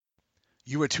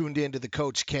You are tuned in to the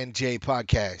Coach Ken J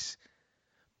podcast,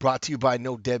 brought to you by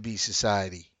No Debbie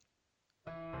Society.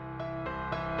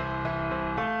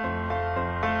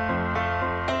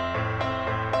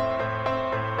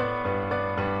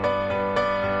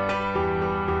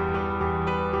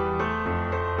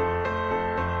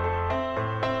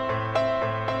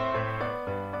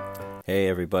 Hey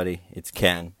everybody, it's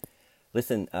Ken.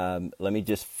 Listen, let me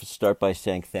just start by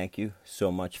saying thank you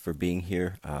so much for being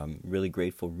here. Really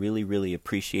grateful, really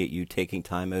appreciate you taking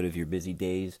time out of your busy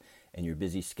days and your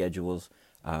busy schedules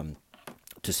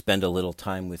to spend a little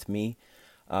time with me.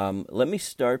 Let me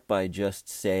start by just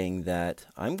saying that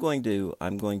I'm going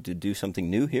to do something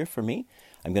new here for me.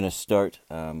 I'm going to start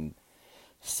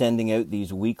sending out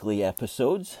these weekly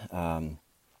episodes.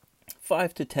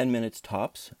 5 to 10 minutes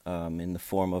tops, in the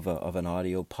form of an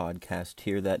audio podcast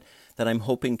here that I'm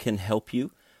hoping can help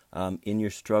you in your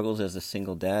struggles as a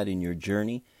single dad, in your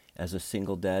journey as a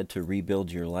single dad to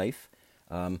rebuild your life.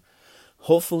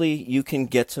 Hopefully you can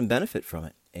get some benefit from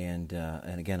it. And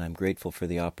again, I'm grateful for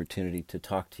the opportunity to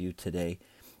talk to you today.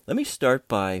 Let me start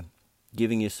by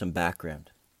giving you some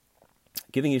background,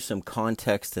 giving you some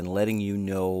context and letting you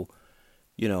know,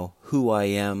 who I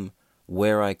am,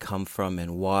 where I come from,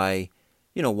 and why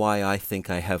I think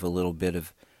I have a little bit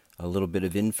of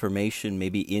information,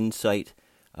 maybe insight,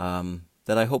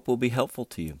 that I hope will be helpful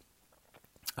to you.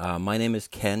 My name is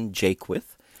Ken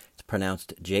Jaquith. It's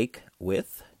pronounced Jake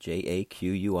with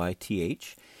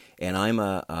Jaquuith, and I'm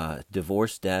a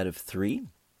divorced dad of three,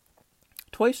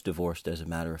 twice divorced as a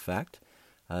matter of fact.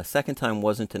 Second time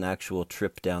wasn't an actual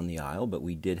trip down the aisle, but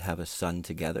we did have a son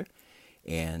together,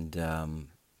 and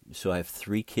so I have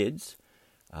three kids.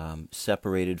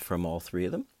 Separated from all three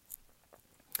of them.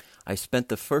 I spent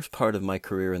the first part of my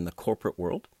career in the corporate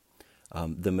world,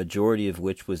 the majority of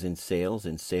which was in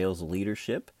sales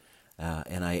leadership,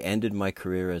 and I ended my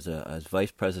career as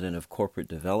vice president of corporate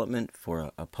development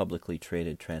for a publicly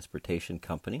traded transportation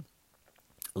company.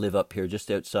 I live up here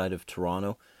just outside of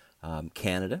Toronto,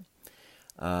 Canada.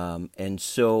 And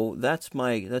so that's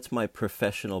my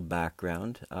professional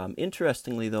background.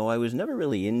 Interestingly, though, I was never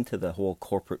really into the whole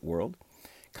corporate world.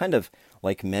 Kind of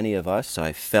like many of us,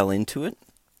 I fell into it,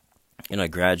 and I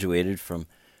graduated from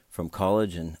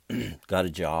college and got a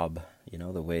job,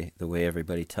 the way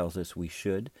everybody tells us we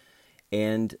should,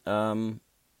 and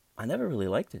I never really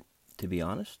liked it, to be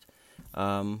honest.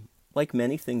 Like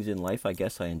many things in life, I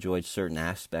guess I enjoyed certain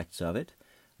aspects of it.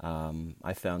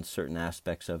 I found certain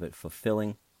aspects of it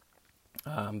fulfilling,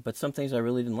 but some things I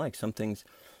really didn't like. Some things,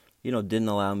 didn't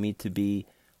allow me to be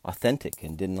authentic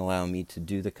and didn't allow me to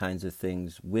do the kinds of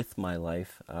things with my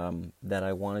life that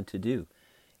I wanted to do,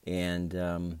 and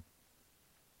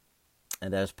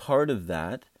as part of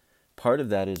that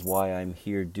is why I'm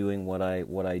here doing what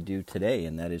I do today,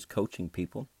 and that is coaching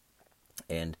people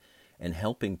and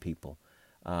helping people.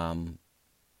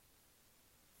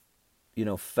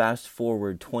 Fast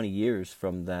forward 20 years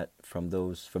from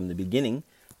the beginning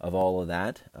of all of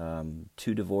that,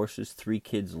 two divorces, three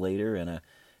kids later, and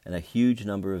a huge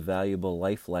number of valuable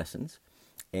life lessons,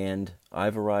 and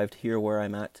I've arrived here where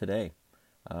I'm at today.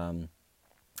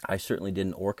 I certainly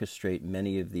didn't orchestrate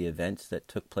many of the events that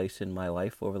took place in my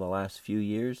life over the last few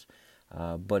years,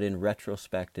 but in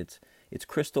retrospect, it's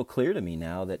crystal clear to me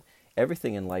now that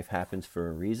everything in life happens for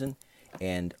a reason,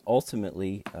 and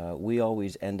ultimately, we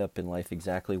always end up in life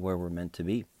exactly where we're meant to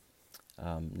be.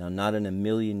 Now, not in a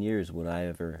million years would I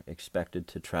ever expected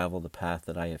to travel the path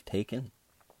that I have taken.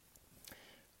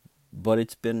 But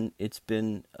it's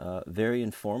been very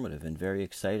informative and very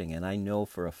exciting, and I know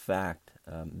for a fact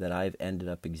that I've ended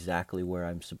up exactly where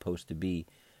I'm supposed to be,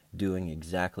 doing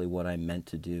exactly what I'm meant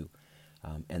to do,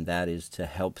 and that is to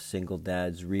help single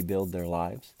dads rebuild their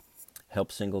lives, help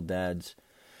single dads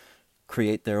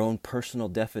create their own personal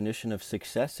definition of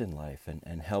success in life,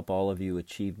 and help all of you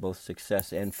achieve both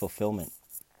success and fulfillment.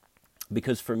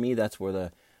 Because for me, that's where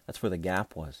the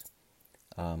gap was.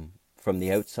 From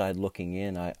the outside looking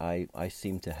in, I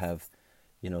seem to have,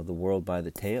 the world by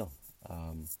the tail.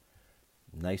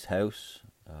 Nice house,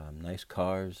 nice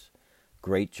cars,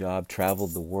 great job,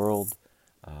 traveled the world.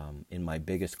 In my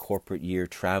biggest corporate year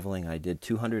traveling, I did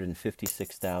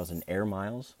 256,000 air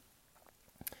miles.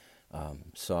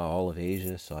 Saw all of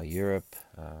Asia, saw Europe,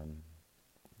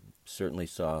 certainly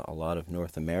saw a lot of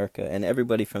North America, and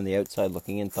everybody from the outside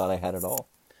looking in thought I had it all.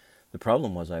 The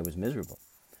problem was I was miserable.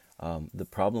 The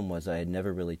problem was I had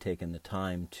never really taken the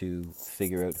time to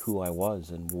figure out who I was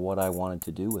and what I wanted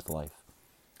to do with life.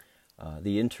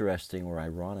 The interesting or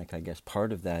ironic, I guess,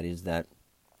 part of that is that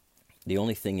the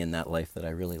only thing in that life that I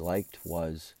really liked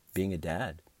was being a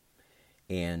dad.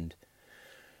 And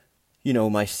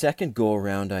My second go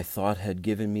around, I thought, had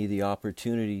given me the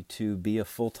opportunity to be a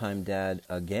full-time dad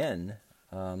again.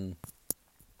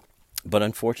 But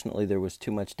unfortunately, there was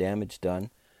too much damage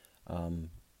done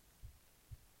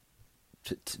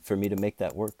for me to make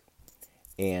that work.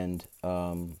 And,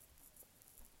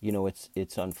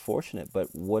 it's unfortunate,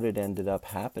 but what it ended up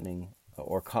happening,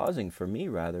 or causing for me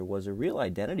rather, was a real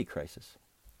identity crisis.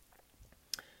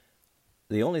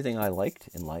 The only thing I liked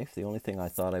in life, the only thing I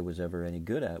thought I was ever any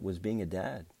good at, was being a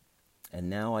dad. And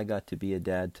now I got to be a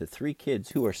dad to 3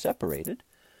 kids who are separated,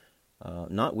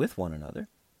 not with one another.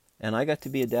 And I got to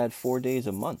be a dad 4 days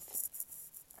a month.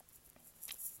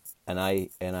 And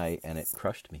it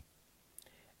crushed me.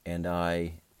 And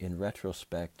in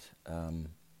retrospect,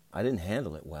 I didn't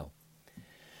handle it well.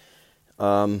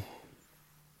 And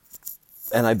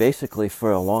I basically,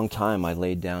 for a long time, I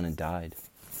laid down and died.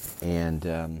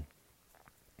 And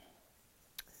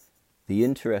the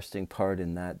interesting part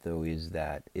in that, though, is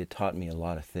that it taught me a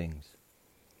lot of things.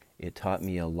 It taught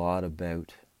me a lot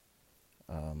about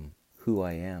who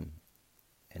I am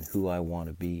and who I want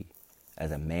to be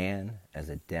as a man, as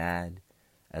a dad,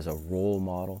 as a role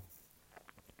model.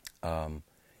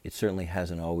 It certainly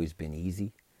hasn't always been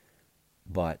easy,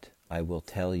 but I will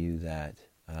tell you that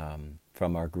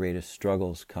from our greatest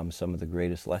struggles come some of the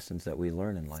greatest lessons that we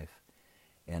learn in life.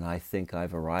 And I think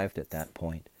I've arrived at that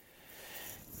point.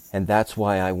 And that's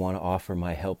why I want to offer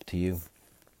my help to you.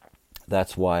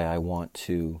 That's why I want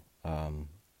to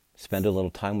spend a little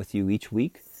time with you each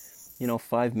week.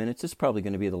 5 minutes is probably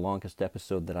going to be the longest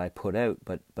episode that I put out,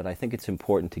 but I think it's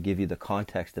important to give you the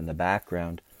context and the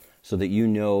background so that you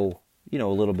know a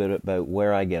little bit about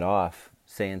where I get off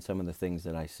saying some of the things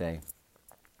that I say.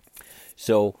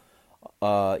 So,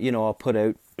 I'll put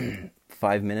out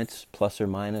 5 minutes plus or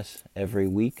minus every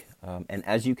week. And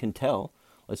as you can tell,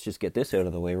 let's just get this out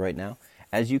of the way right now.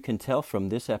 As you can tell from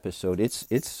this episode,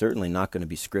 it's certainly not going to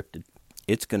be scripted.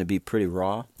 It's going to be pretty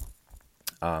raw.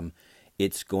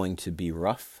 It's going to be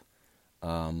rough.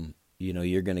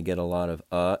 You're going to get a lot of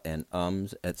and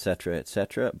ums, etc.,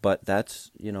 etc. But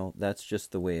that's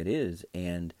just the way it is.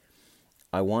 And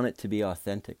I want it to be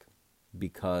authentic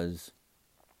because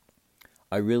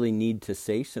I really need to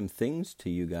say some things to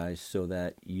you guys so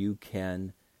that you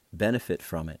can benefit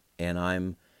from it. And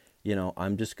I'm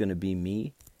just going to be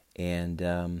me, and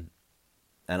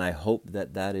I hope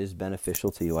that is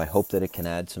beneficial to you. I hope that it can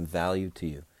add some value to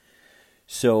you.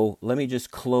 So let me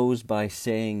just close by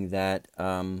saying that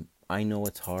I know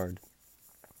it's hard.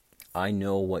 I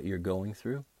know what you're going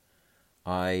through.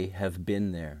 I have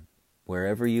been there.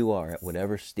 Wherever you are, at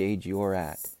whatever stage you're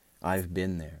at, I've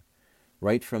been there.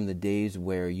 Right from the days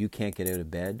where you can't get out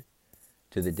of bed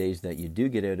to the days that you do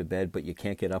get out of bed, but you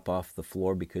can't get up off the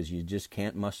floor because you just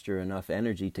can't muster enough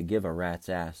energy to give a rat's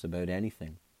ass about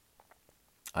anything.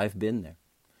 I've been there.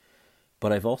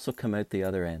 But I've also come out the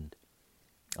other end.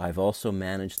 I've also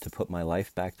managed to put my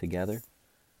life back together.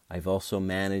 I've also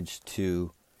managed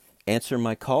to answer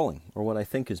my calling, or what I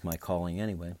think is my calling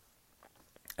anyway.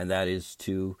 And that is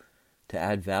to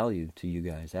add value to you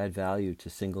guys, add value to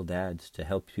single dads, to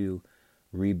help you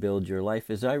rebuild your life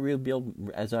as I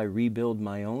rebuild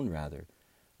my own, rather.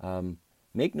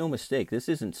 Make no mistake, this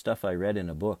isn't stuff I read in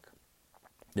a book.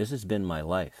 This has been my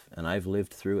life, and I've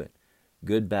lived through it,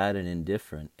 good, bad, and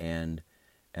indifferent, and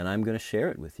I'm going to share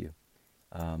it with you,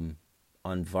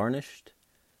 unvarnished,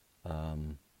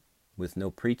 with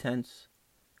no pretense,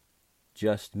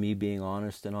 just me being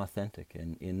honest and authentic,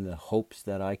 and in the hopes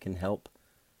that I can help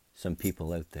some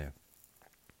people out there.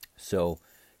 So,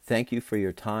 thank you for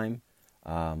your time.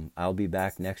 I'll be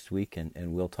back next week,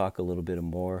 and we'll talk a little bit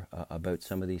more about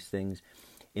some of these things.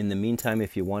 In the meantime,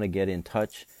 if you want to get in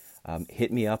touch,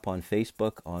 hit me up on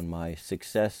Facebook on my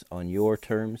Success on Your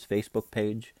Terms Facebook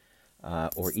page,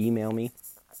 or email me,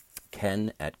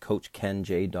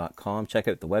 ken@coachkenj.com. Check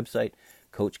out the website,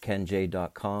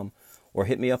 coachkenj.com, or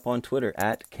hit me up on Twitter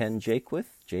 @kenjaquith,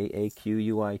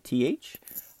 Jaquith,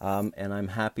 and I'm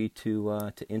happy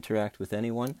to interact with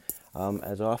anyone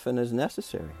as often as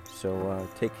necessary. So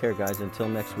take care, guys. Until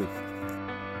next week.